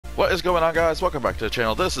What is going on, guys? Welcome back to the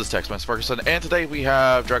channel. This is Tex-Mex Ferguson, and today we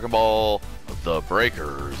have Dragon Ball The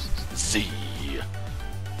Breakers Z.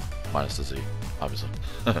 Minus the Z, obviously.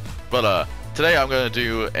 But today I'm going to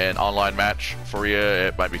do an online match for you.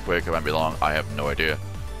 It might be quick, it might be long, I have no idea.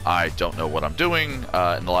 I don't know what I'm doing.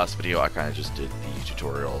 In the last video I kind of just did the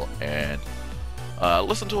tutorial and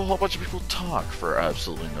listened to a whole bunch of people talk for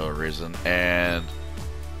absolutely no reason, and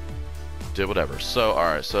did whatever. So,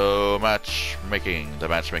 alright, so matchmaking. The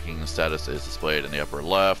matchmaking status is displayed in the upper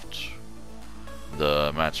left.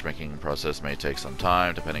 The matchmaking process may take some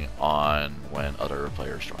time depending on when other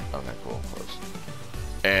players join. Okay, cool, close.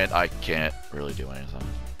 And I can't really do anything.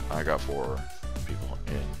 I got 4 people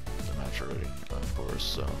in the match already, of course,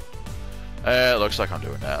 so. It looks like I'm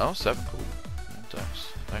doing that. Oh, 7, cool.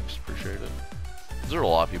 Thanks, appreciate it. There are a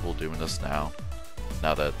lot of people doing this now.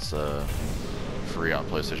 Now that's free on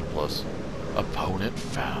PlayStation Plus. Opponent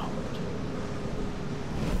found.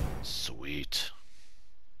 Sweet.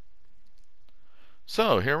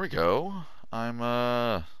 So here we go. I'm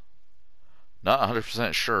not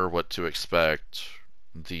 100% sure what to expect.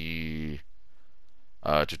 The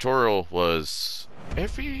tutorial was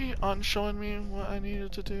iffy on showing me what I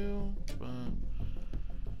needed to do.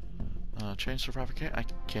 Change survivor. I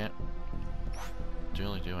can't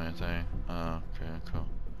really do anything. Okay, cool.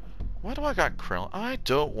 Why do I got Krillin? I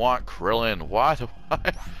don't want Krillin. Why do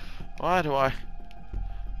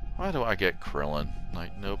I get Krillin?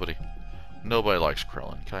 Like, nobody likes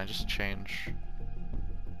Krillin. Can I just change?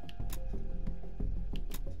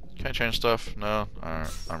 Can I change stuff? No? Alright,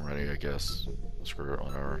 I'm ready, I guess. Screw it,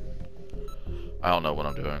 whatever. I don't know what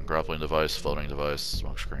I'm doing. Grappling device, floating device,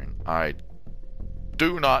 smoke screen. I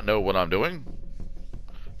do not know what I'm doing.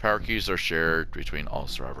 Power keys are shared between all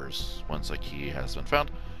survivors. Once a key has been found,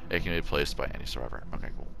 it can be placed by any survivor. Okay,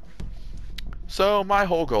 cool. So my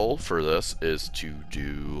whole goal for this is to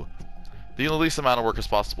do the least amount of work as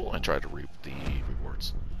possible and try to reap the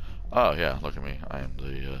rewards. Oh yeah, look at me. I am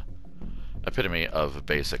the epitome of a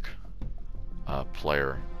basic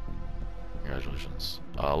player. Congratulations.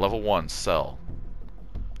 Level 1, Cell.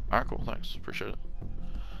 Alright, cool, thanks. Appreciate it.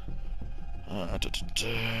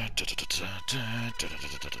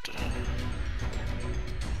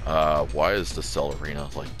 Why is the Cell Arena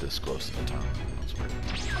like this close to the town? That's weird.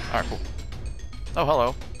 Alright, cool. Oh,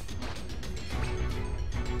 hello.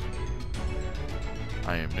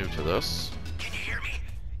 I am new to this. Can you hear me?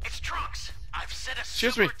 It's Trunks. I've set a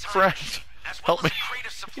Excuse me, super friend. as Help well me. as a crate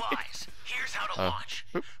of supplies. Here's how to launch.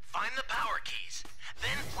 Boop. Find the power keys,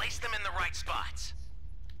 then place them in the right spots.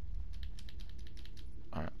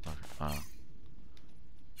 Alright, okay.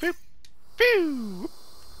 Boop. Pew.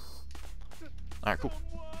 Alright, cool.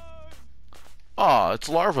 Aw, it's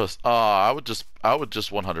Larva. I would just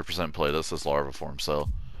 100% play this as Larva form, so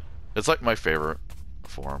it's like my favorite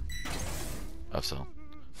form of Cell.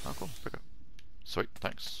 Oh, cool. Pick up. Sweet,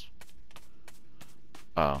 thanks.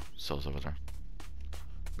 Oh, Cell's over there.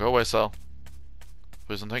 Go away, Cell.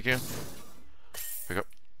 Please and thank you. Pick up.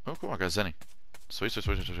 Oh, cool. I got Zenny. Sweet.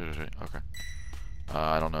 Okay.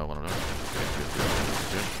 I don't know what I'm doing.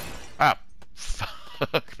 Ah!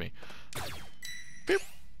 Fuck me. Beep.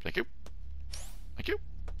 Thank you. Thank you.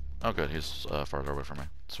 Oh, good. He's farther away from me.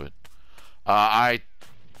 Sweet. I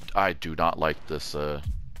do not like this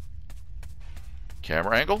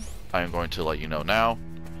camera angle. I am going to let you know now.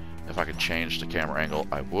 If I could change the camera angle,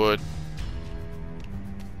 I would.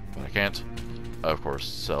 But I can't. Of course,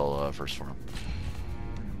 Cell first form.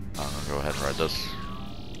 I'm gonna go ahead and ride this.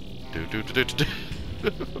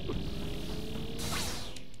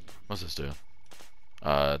 What's this do?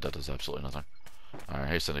 That does absolutely nothing. Alright,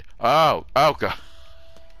 hey Cindy. Oh god.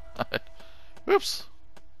 Oops.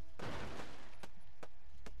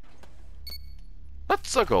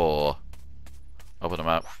 Let's go. Open the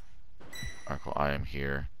map. Alright, cool. I am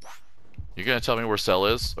here. You gonna tell me where Cell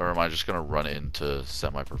is, or am I just gonna run into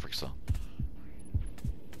semi-perfect Cell?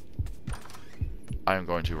 I am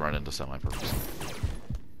going to run into semi-perfect Cell.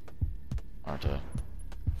 Aren't I?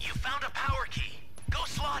 You found a power key. Go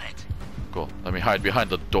slot it. Cool. Let me hide behind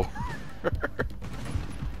the door.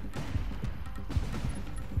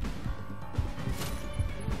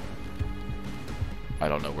 I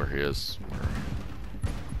don't know where he is.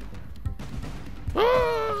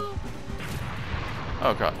 Ah!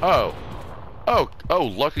 Oh god. Oh,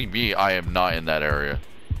 lucky me, I am not in that area.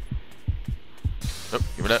 Nope,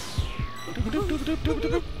 give me that.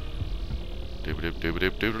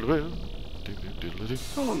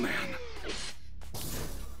 Oh man.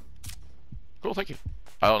 Cool, thank you.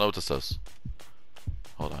 I don't know what this says.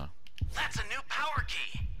 Hold on. That's a new power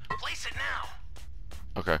key. Place it now.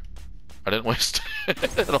 Okay. I didn't waste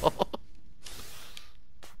it at all.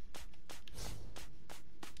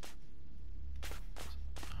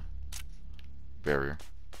 Barrier.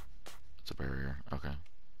 It's a barrier. Okay.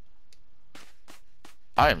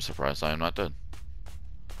 I am surprised I am not dead.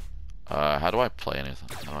 How do I play anything?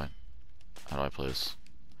 How do I place?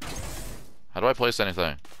 How do I place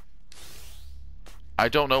anything? I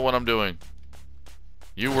don't know what I'm doing.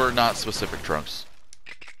 You were not specific, Trunks.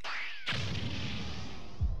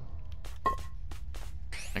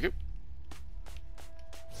 Thank you.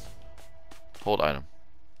 Hold item.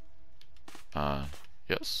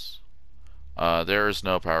 Yes. There is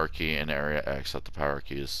no power key in area X at the power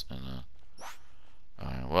keys in the...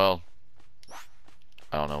 Alright, well...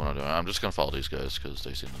 I don't know what I'm doing. I'm just gonna follow these guys because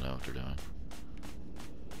they seem to know what they're doing.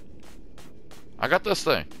 I got this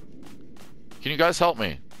thing. Can you guys help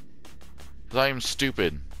me? Because I am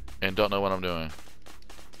stupid and don't know what I'm doing.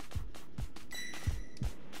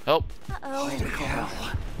 Help. Uh-oh.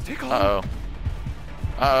 Uh-oh.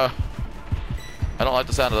 Uh-oh. I don't like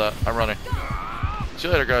the sound of that. I'm running. See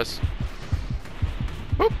you later, guys.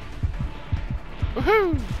 Whoop.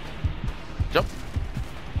 Woohoo! Jump.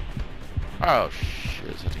 Oh, shit.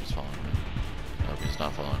 I think he's following me. Nope, he's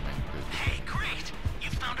not following me. Hey, great! You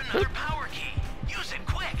found another power key. Use it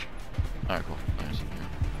quick. Alright, cool. Nice.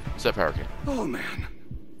 Set power key. Oh man.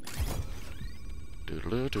 Doodle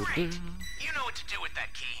doodle Great. doo. You know what to do with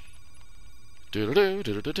that key. Doodle doo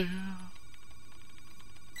doodle doo.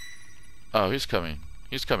 Oh, he's coming.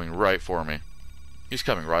 He's coming right for me. He's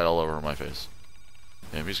coming right all over my face.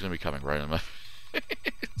 Damn, he's gonna be coming right in my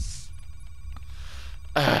face.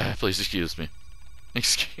 Please excuse me.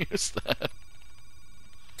 Excuse that.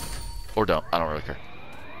 Or don't. I don't really care.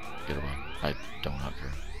 Get away. I do not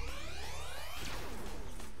care.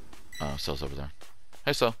 Oh, Cell's over there.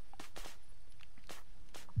 Hey, Cell.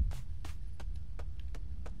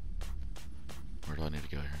 Where do I need to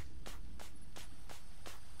go here?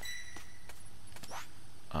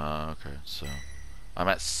 Okay, so I'm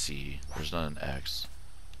at C. There's not an X.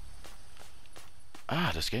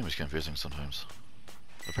 Ah, this game is confusing sometimes.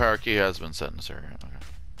 The power key has been set in this area. Okay.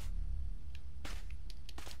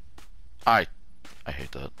 I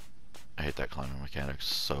hate that. I hate that climbing mechanic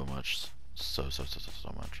so much. So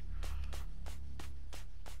much.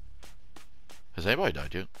 Has anybody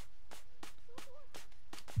died yet?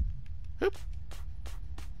 Hoop.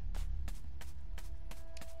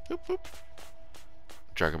 Hoop, hoop.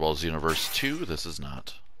 Dragon Ball Xenoverse 2, this is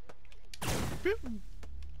not. Pew.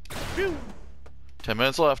 Pew. 10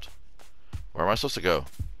 minutes left. Where am I supposed to go?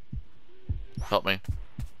 Help me.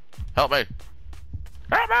 Help me!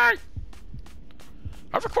 Help me!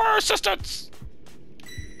 I require assistance!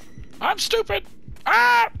 I'm stupid!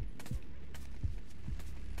 Ah!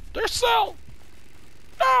 There's Cell!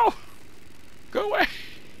 No! Go away!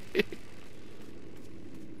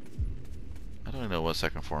 I don't even know what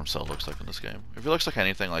second form Cell looks like in this game. If it looks like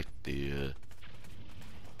anything like the...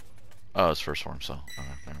 Oh, it's first form Cell. Okay,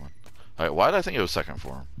 never mind. Alright, why did I think it was second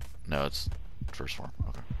form? No, it's first form.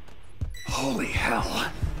 Okay. Holy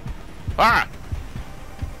hell. Ah!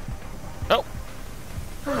 Help!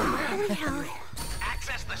 Oh man.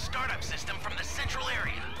 Access the startup system from the central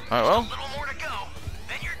area. Alright, well. A little more to go,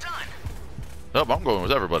 then you're done. Nope, I'm going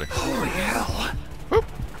with everybody. Holy hell. Whoop!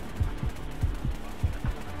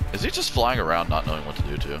 Is he just flying around not knowing what to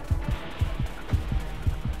do too?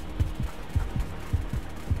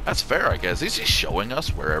 That's fair, I guess. Is he showing us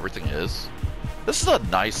where everything is? This is a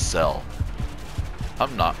nice Cell.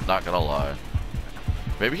 I'm not gonna lie.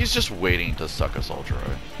 Maybe he's just waiting to suck us all dry.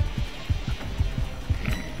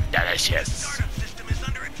 Delicious. Startup system is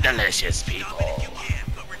under attack. Delicious Stop people. it if you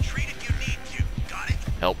can, but retreat if you need to. Got it?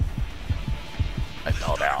 Help. I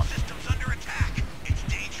fell down. System's under attack. It's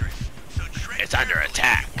dangerous. So tread It's under carefully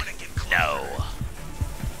attack. if you wanna get closer. No.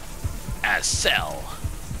 As Cell.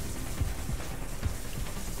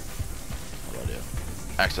 What do I do?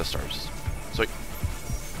 Access stars. Sweet.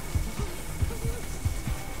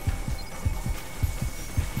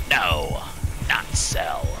 No, not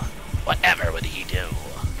Cell. Whatever would he do?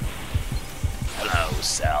 Hello,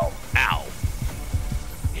 Cell. Ow.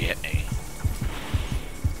 He hit me.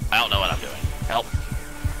 I don't know what I'm doing. Help.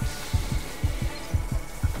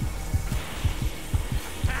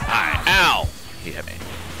 Hi. Ow. He hit me.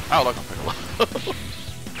 Oh, look, I'm Piccolo.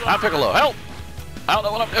 I'm Piccolo. Help. I don't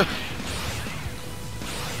know what I'm doing.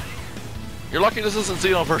 You're lucky this isn't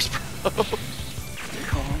Xenoverse, bro. Stay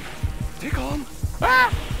calm. Stay calm.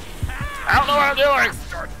 Ah! I don't know what I'm doing!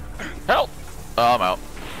 Help! Oh, I'm out.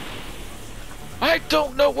 I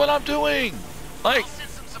don't know what I'm doing! Like, I'll send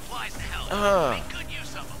some supplies to help. uh. Make good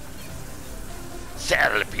use of them.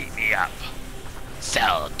 Cell beat me up.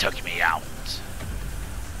 Cell took me out.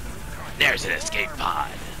 There's an escape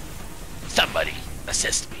pod. Somebody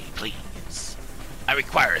assist me, please. I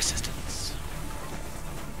require assistance.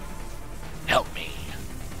 Help me.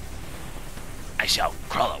 I shall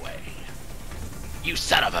crawl away. You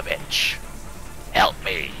son of a bitch. Help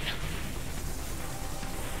me.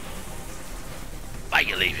 Why are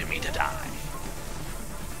you leaving me to die?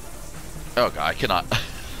 Oh god, I cannot.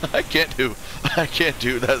 I can't do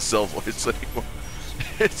that cell voice anymore.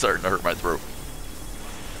 It's starting to hurt my throat.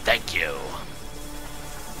 Thank you.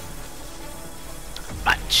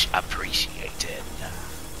 Much appreciated.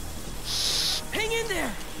 Hang in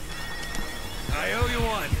there! I owe you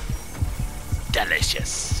one.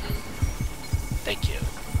 Delicious. Thank you.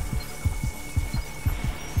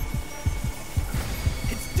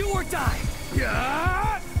 It's do or die!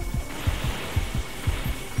 Yeah.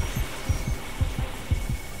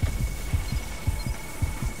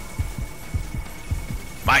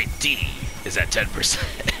 My D is at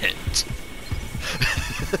 10%.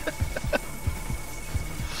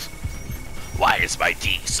 Why is my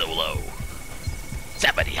D so low?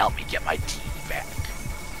 Somebody help me get my D back.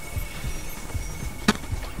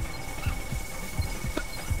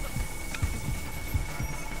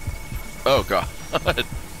 Oh god.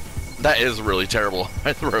 That is really terrible.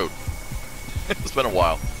 My throat. It's been a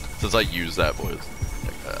while since I used that voice.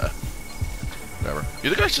 Like, whatever. You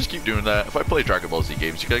think I should just keep doing that? If I play Dragon Ball Z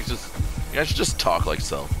games, you guys should just talk like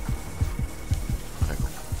Cell. Okay.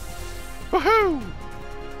 Woohoo!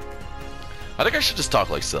 I think I should just talk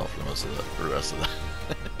like Cell for the rest of that.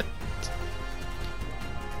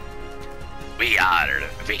 We are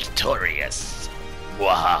victorious.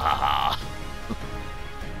 Wahaha.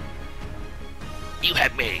 You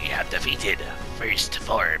may have defeated First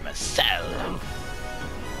Form Cell,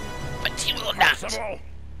 but you will not.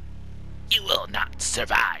 You will not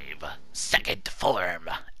survive Second Form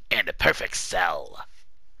and Perfect Cell.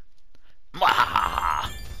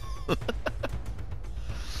 Mwahaha.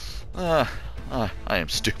 I am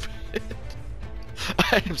stupid.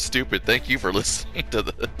 I am stupid. Thank you for listening to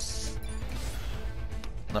this.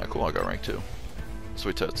 Not cool. I got rank 2.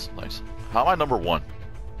 Sweet tits. Nice. How am I number 1?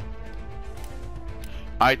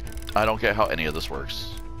 I don't get how any of this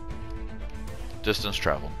works. Distance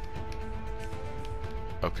travel.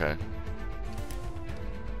 Okay.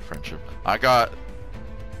 Friendship. I got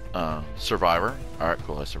Survivor. Alright,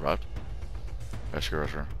 cool. I survived. Rescue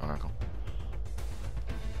Rusher. Okay, cool.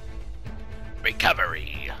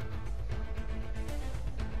 Recovery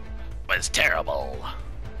was terrible.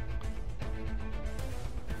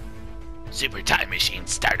 Super Time Machine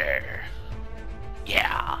Starter.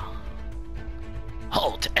 Yeah.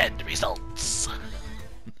 Halt end results.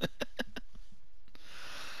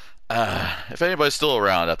 If anybody's still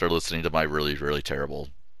around after listening to my really, really terrible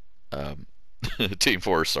Team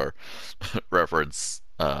 4-star reference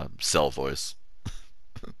Cell voice,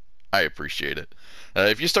 I appreciate it.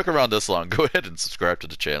 If you stuck around this long, go ahead and subscribe to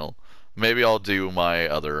the channel. Maybe I'll do my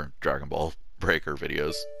other Dragon Ball Breaker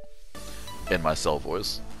videos in my Cell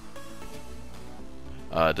voice.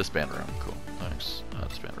 Disband room, cool, nice.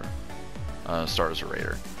 Disband room. Start as a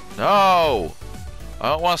raider. No! I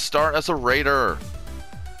don't want to start as a raider.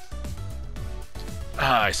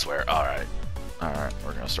 I swear, alright. Alright,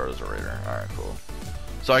 we're gonna start as a raider. Alright, cool.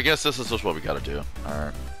 So I guess this is just what we gotta do.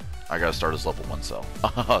 Alright. I gotta start as level 1 Cell.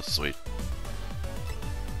 Sweet.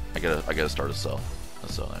 I gotta start as Cell.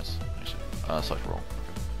 That's so nice. Select roll.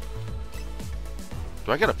 Okay.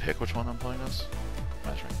 Do I gotta pick which one I'm playing as?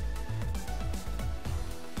 That's right.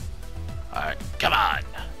 Alright, come on.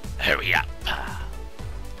 Hurry up.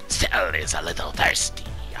 Cell is a little thirsty.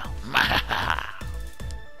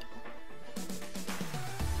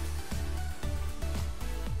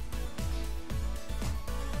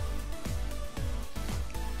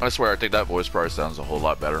 I swear, I think that voice probably sounds a whole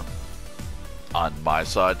lot better on my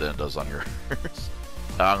side than it does on yours.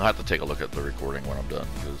 I'm gonna have to take a look at the recording when I'm done,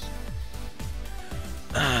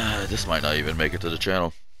 because this might not even make it to the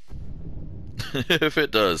channel. If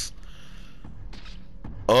it does,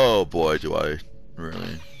 oh boy, do I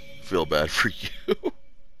really feel bad for you.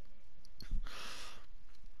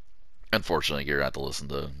 Unfortunately, you're gonna have to listen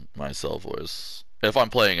to my Cell voice. If I'm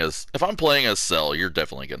playing as Cell, you're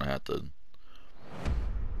definitely gonna have to.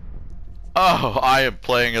 Oh, I am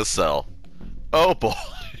playing as Cell. Oh boy,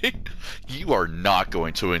 you are not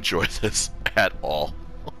going to enjoy this at all.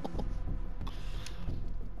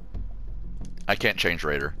 I can't change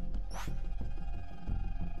Raider.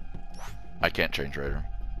 I can't change Raider.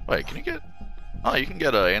 Wait, can you get... Oh, you can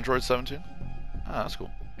get Android 17? Ah, that's cool.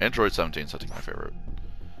 Android 17 is I think my favorite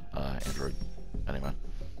Android. Anyway.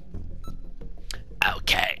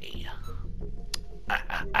 Okay.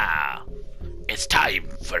 It's time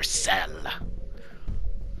for Cell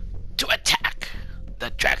to attack the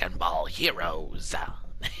Dragon Ball heroes.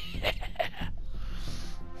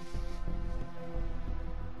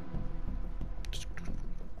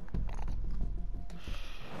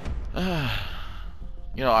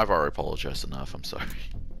 You know, I've already apologized enough. I'm sorry.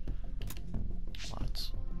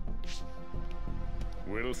 Let's...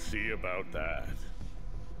 We'll see about that.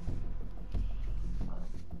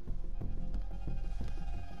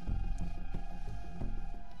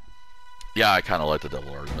 Yeah, I kind of like the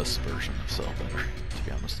Devil Artemis version of Cell better, to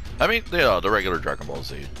be honest. I mean, yeah, the regular Dragon Ball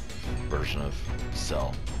Z version of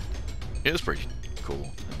Cell. It was pretty cool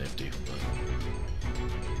and nifty, but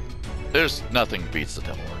there's nothing beats the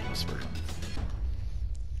Devil Artemis version.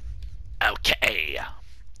 Okay,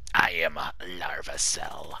 I am Larva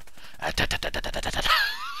Cell.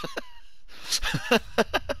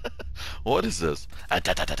 What is this? Alright,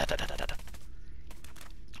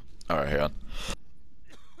 hang on.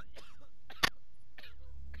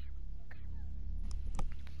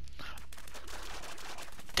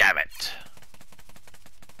 Damn it.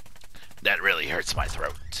 That really hurts my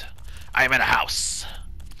throat. I'm in a house.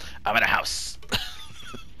 I'm in a house.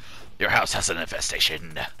 Your house has an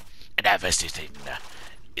infestation. And that infestation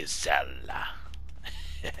is Cell.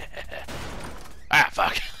 Ah,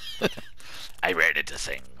 fuck. I ran into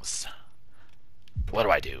things.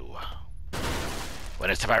 What do? When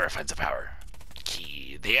a survivor finds a power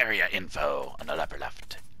key, the area info on the upper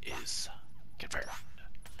left is confirmed.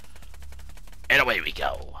 And away we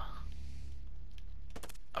go.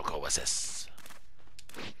 Okay, what's this?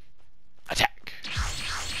 Attack.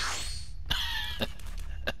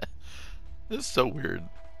 This is so weird.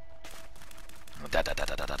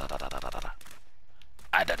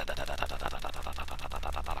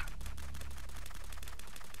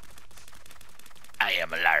 I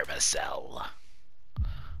am Larva Cell.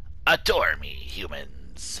 Adore me,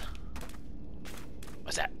 humans.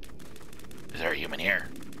 What's that? Is there a human here?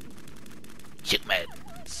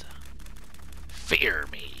 Humans, fear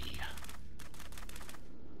me,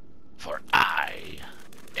 for I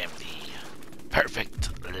am the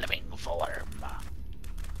perfect living form.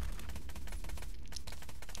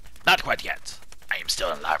 Not quite yet. I am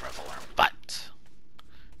still in larva form, but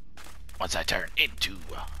once I turn into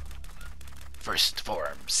first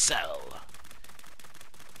form Cell,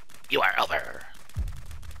 you are over.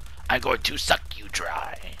 I'm going to suck you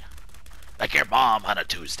dry, like your mom on a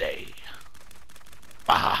Tuesday.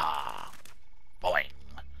 Wahaha. Boing.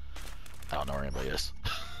 I don't know where anybody is.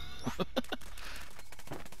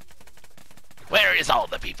 Where is all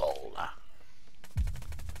the people?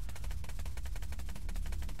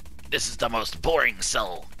 This is the most boring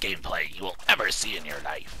Cell gameplay you will ever see in your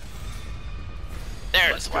life.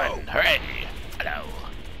 There's one. Hooray. Hello.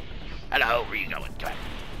 Hello, where you going? Come back.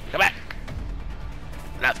 Come back.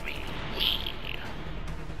 Love me. Wee.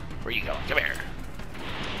 Where you going? Come here.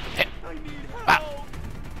 Hey. Wow.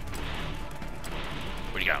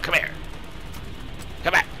 Where you going? Come here.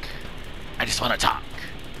 Come back. I just want to talk.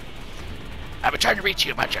 I've been trying to reach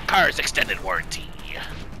you about your car's extended warranty.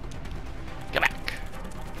 Come back.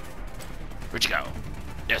 Where'd you go?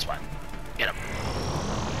 There's one. Get him.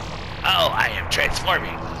 Oh, I am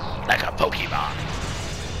transforming like a Pokemon.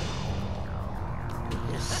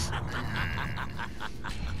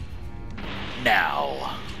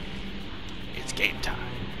 Now, it's game time.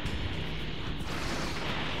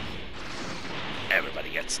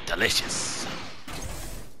 Everybody gets delicious.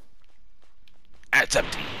 And it's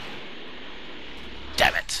empty.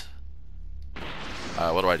 Damn it.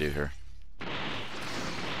 What do I do here?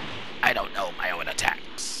 I don't know my own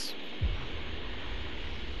attacks.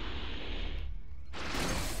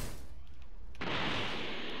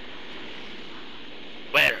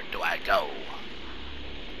 Where do I go?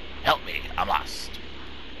 Help me, I'm lost.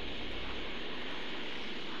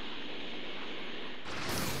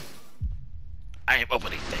 I am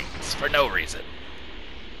opening things for no reason.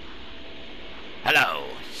 Hello,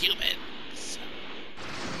 humans.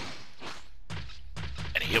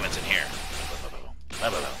 Any humans in here?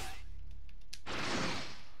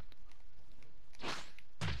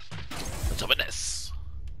 Let's open this.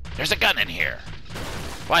 There's a gun in here.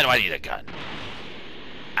 Why do I need a gun?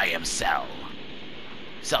 I am Cell.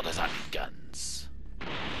 Cell does not need guns.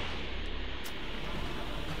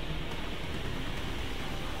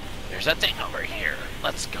 There's a thing over here.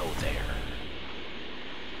 Let's go there.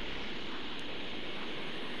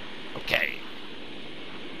 Okay.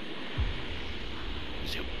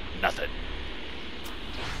 Zoop. Nothing.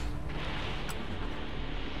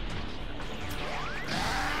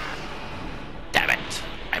 Damn it.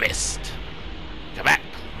 I missed. Come back.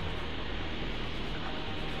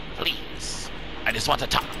 Please. I just want to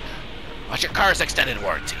talk. What's your car's extended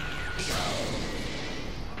warranty?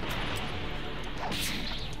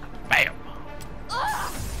 Bam.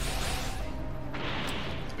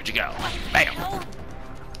 Where'd you go? Bam.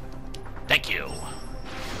 Thank you.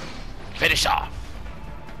 finish off.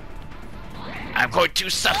 I'm going to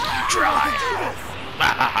suck you dry.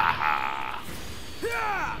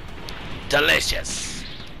 Delicious.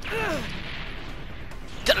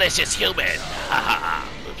 Delicious human.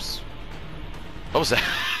 Oops. What was that?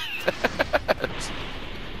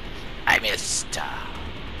 I missed.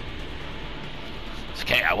 It's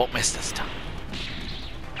okay, I won't miss this time.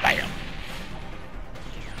 Bam.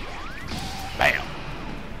 Bam.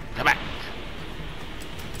 Come back.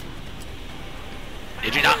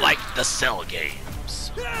 Did you not like the Cell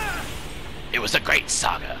games? It was a great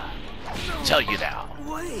saga. Tell you now.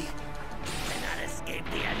 Wait. Cannot escape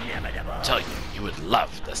the inevitable. Tell you, you would love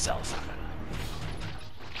the Cell saga.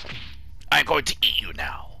 I'm going to eat you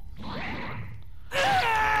now.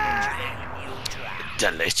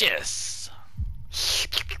 Delicious.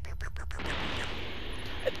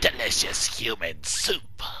 Delicious human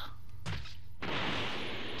soup.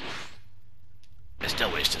 I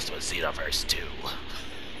still wish this was Xenoverse 2.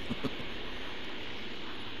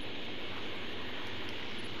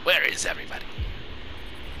 Where is everybody?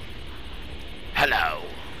 Hello.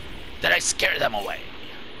 Did I scare them away?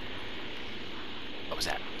 What was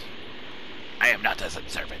that? I am not as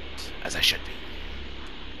observant as I should be.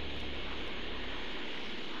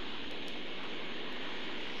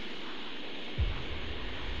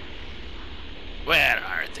 Where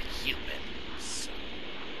are the humans?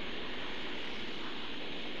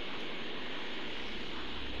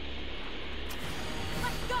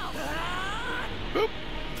 Boop.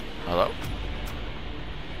 Hello?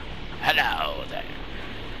 Hello there.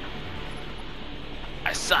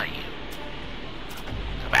 I saw you.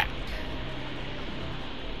 Come back.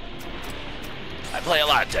 I play a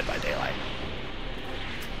lot of Dead by Daylight.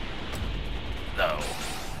 No.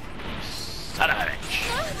 Son of a bitch.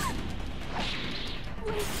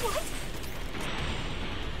 Wait, what?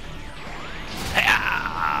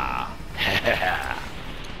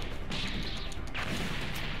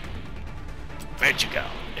 Where'd you go?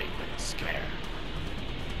 Ignis, come here.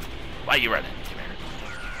 Why are you running? Come here.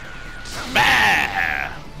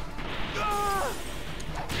 Bah!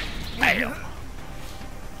 Bam!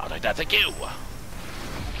 I'll take that, thank you.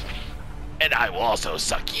 And I will also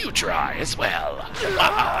suck you dry as well.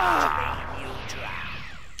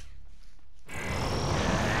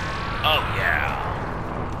 Oh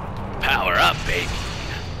yeah. Power up, baby.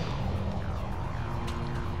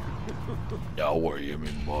 Now I am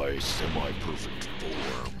in my semi-perfect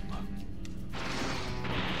form.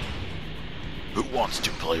 Who wants to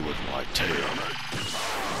play with my tail?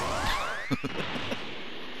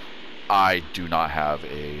 I do not have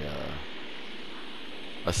a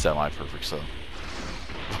semi-perfect self.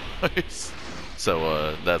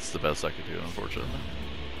 So that's the best I could do, unfortunately.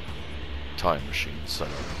 Time machine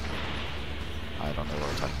setup. I don't know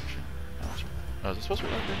what a time machine. Oh, is it supposed to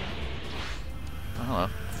be like that? I don't know.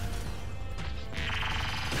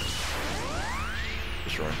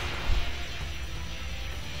 Destroy.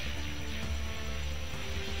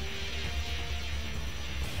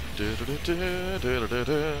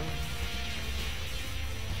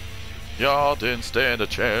 Y'all didn't stand a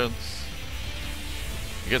chance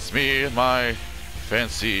against me in my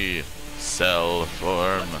fancy cell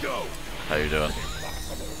form. Go. How you doing?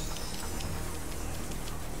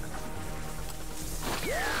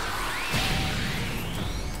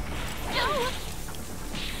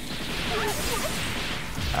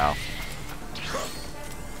 Ow.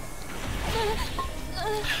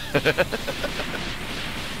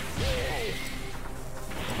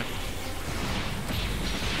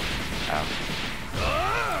 Ow.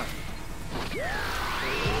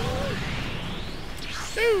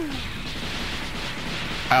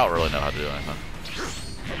 I don't really know how to do anything.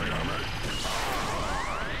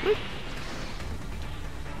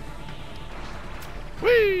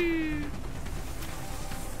 Whee!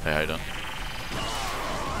 Hey, how you doing?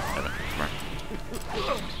 Hey, man, come here.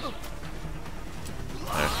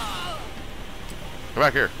 Hey. Come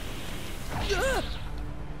back here.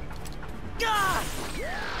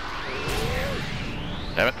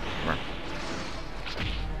 Damn it. Come here.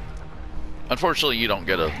 Unfortunately, you don't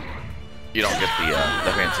get the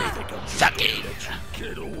fancy Sucking.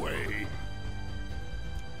 Get away.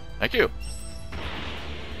 Thank you.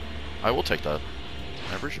 I will take that.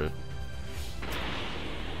 I appreciate it.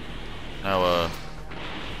 Now,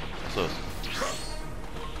 what's this?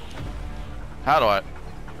 How do I...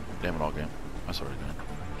 Damn it all, game. I started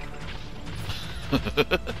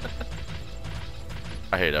again.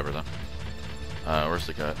 I hate everything. Where's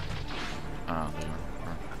the guy? Oh, there you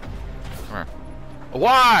are. Come here.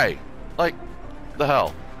 Why? Like, the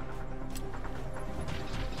hell?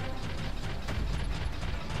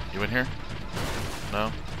 You in here?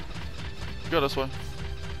 No? go this way.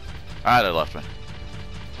 Ah, they left me.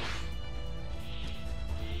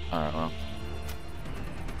 Alright, well.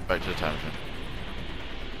 Back to the time machine.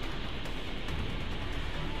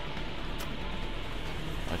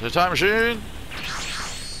 Back to the time machine!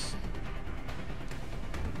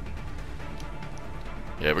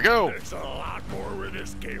 Here we go! There's a lot more where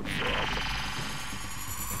this came from.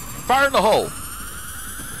 Fire in the hole!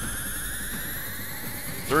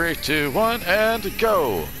 3, 2, 1, and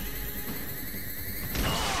go!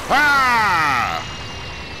 Ah!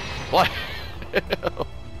 What?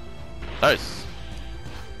 Nice.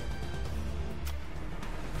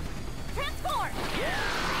 Transform!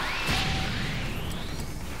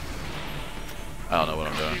 I don't know what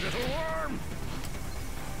I'm doing. Little worm.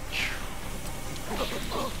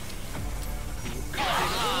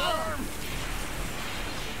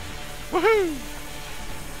 Woohoo!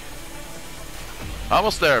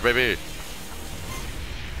 Almost there, baby.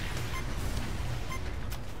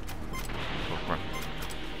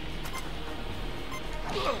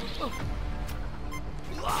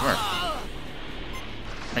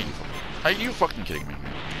 Come here. Are you fucking kidding me?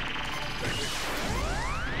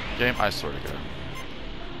 Game, I swear to God.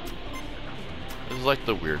 This is like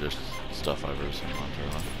the weirdest stuff I've ever seen in my entire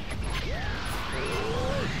life.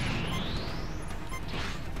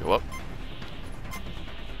 Go up.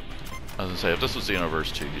 I was gonna say, if this was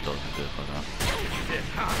Xenoverse 2, you'd totally do it by now.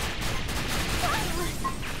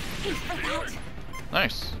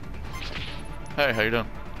 Nice. Hey, how you doing?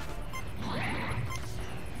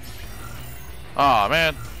 Aw,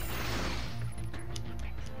 man.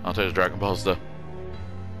 I'll take the Dragon Balls, though.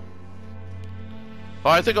 Oh,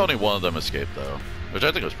 I think only one of them escaped, though. Which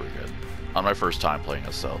I think was pretty good. On my first time playing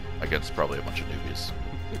as Cell, against probably a bunch of newbies.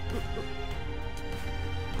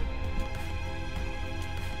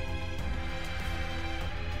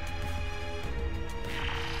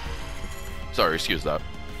 Sorry, excuse that.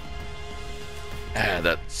 Ah,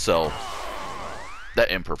 that Cell... That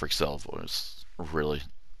imperfect Cell voice really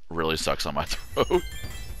sucks on my throat.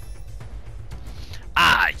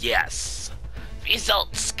 Ah, yes.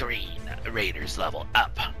 Result screen. Raiders level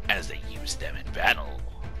up as they use them in battle.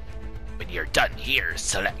 When you're done here,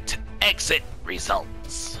 select Exit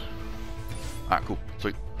Results. Alright, cool.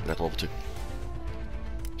 Sweet. We got to level 2.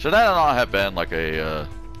 Should that not have been like a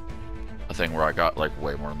thing where I got like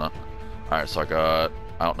way more than that? Alright, so I got...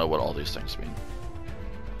 I don't know what all these things mean.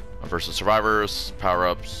 Versus survivors,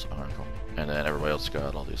 power-ups. Alright, cool. And then everybody else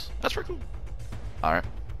got all these. That's pretty cool. Alright.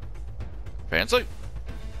 Fancy.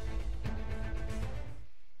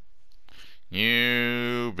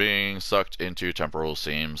 You being sucked into temporal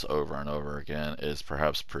seams over and over again is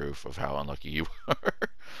perhaps proof of how unlucky you are.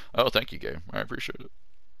 Oh, thank you, game. I appreciate it.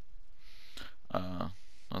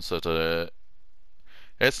 That's it.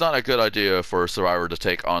 It's not a good idea for a survivor to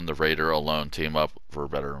take on the raider alone. Team up for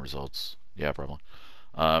better results. Yeah, probably.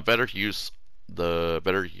 By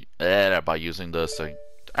using the thing.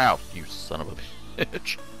 Ow, you son of a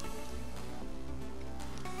bitch.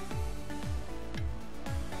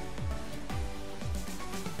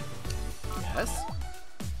 Yes?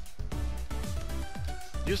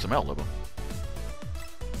 Use the male Lobo.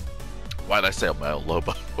 Why'd I say male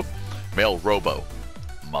Lobo? Male Robo.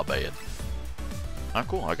 My bad. Ah,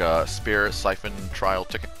 cool. I got Spirit Siphon Trial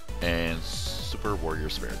Ticket and Super Warrior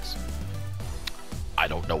Spirits. I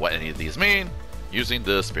don't know what any of these mean. Using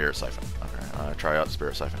the Spirit Siphon. Okay, try out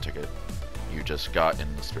Spirit Siphon Ticket. You just got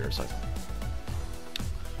in the Spirit Siphon.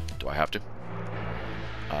 Do I have to?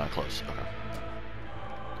 Close. Okay.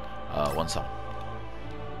 One sum.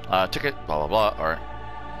 Ticket, blah blah blah. Alright.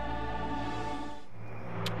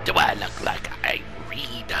 Do I look like I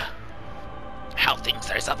read how things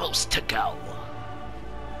are supposed to go?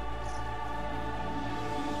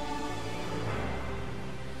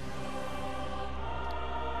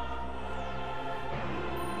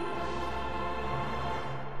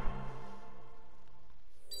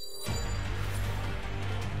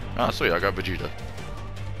 Ah, sweet, I got Vegeta.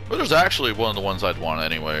 But there's actually one of the ones I'd want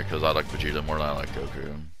anyway, because I like Vegeta more than I like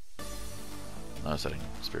Goku. Setting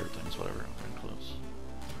spirit things, whatever. Okay, close.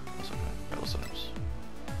 That's okay. Battle settings.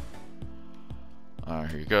 Alright,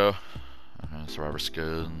 here you go. Survivor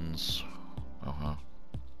skins.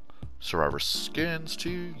 Survivor skins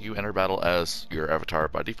 2. You enter battle as your avatar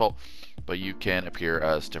by default, but you can appear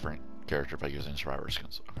as different character by using survivor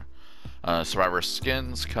skins. Okay. Survivor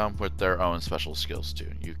skins come with their own special skills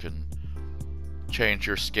too. You can change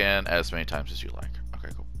your skin as many times as you like. Okay,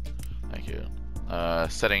 cool. Thank you.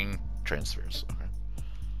 Setting transfers. Okay.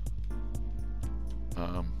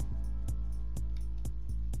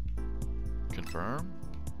 Confirm.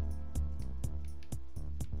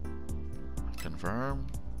 Confirm.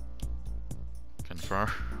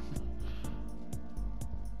 confirm.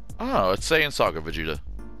 Oh, it's saying Saga Vegeta.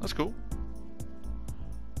 That's cool.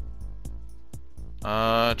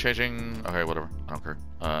 Changing. Okay, whatever. I don't care.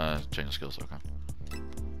 Change the skills. Okay.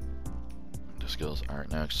 The skills. All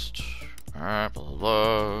right, next. All right, blah blah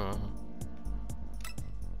blah.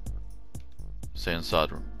 Saiyan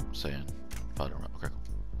Sadrum. Saiyan Sadrum. Okay, cool.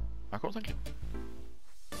 Alright, cool. Thank you.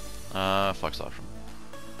 Flex option.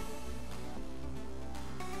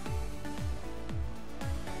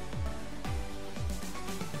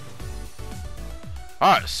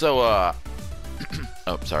 Alright, so,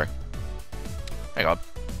 oh, sorry. Hang on.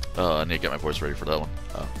 I need to get my voice ready for that one.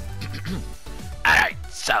 Alright,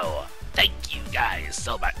 so thank you guys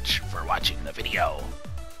so much for watching the video.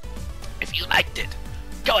 If you liked it,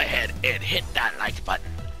 go ahead and hit that like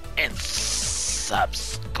button and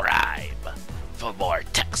subscribe for more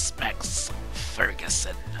Tex-Mex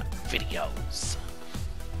Ferguson videos.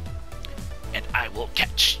 And I will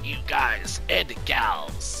catch you guys and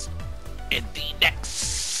gals in the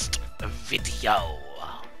next video.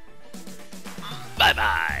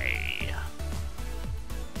 Bye-bye.